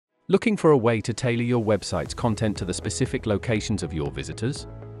Looking for a way to tailor your website's content to the specific locations of your visitors?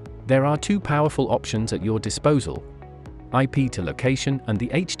 There are two powerful options at your disposal: IP to location and the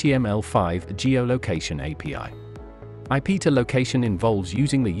HTML5 Geolocation API. IP to location involves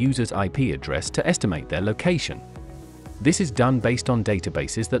using the user's IP address to estimate their location. This is done based on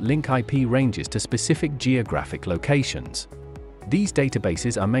databases that link IP ranges to specific geographic locations. These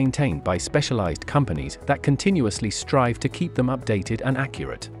databases are maintained by specialized companies that continuously strive to keep them updated and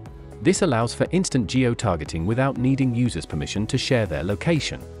accurate. This allows for instant geotargeting without needing users' permission to share their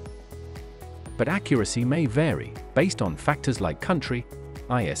location. But accuracy may vary, based on factors like country,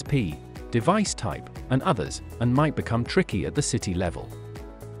 ISP, device type, and others, and might become tricky at the city level.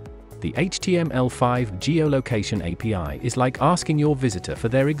 The HTML5 Geolocation API is like asking your visitor for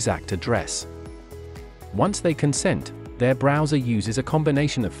their exact address. Once they consent, their browser uses a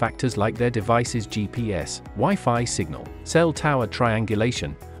combination of factors like their device's GPS, Wi-Fi signal, cell tower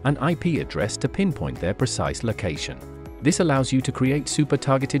triangulation, and IP address to pinpoint their precise location. This allows you to create super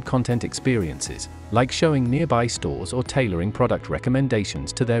targeted content experiences, like showing nearby stores or tailoring product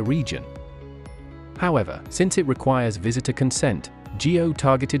recommendations to their region. However, since it requires visitor consent,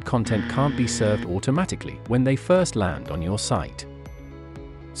 geo-targeted content can't be served automatically when they first land on your site.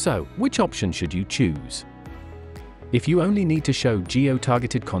 So, which option should you choose? If you only need to show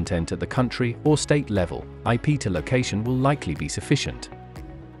geo-targeted content at the country or state level, IP to location will likely be sufficient.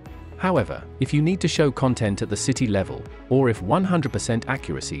 However, if you need to show content at the city level, or if 100%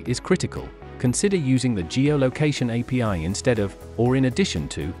 accuracy is critical, consider using the Geolocation API instead of, or in addition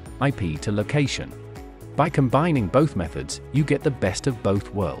to, IP to location. By combining both methods, you get the best of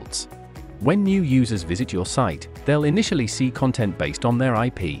both worlds. When new users visit your site, they'll initially see content based on their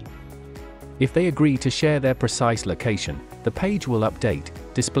IP. If they agree to share their precise location, the page will update,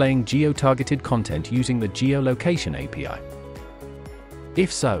 displaying geo-targeted content using the Geolocation API. If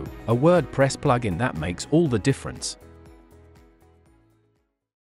so, a WordPress plugin that makes all the difference.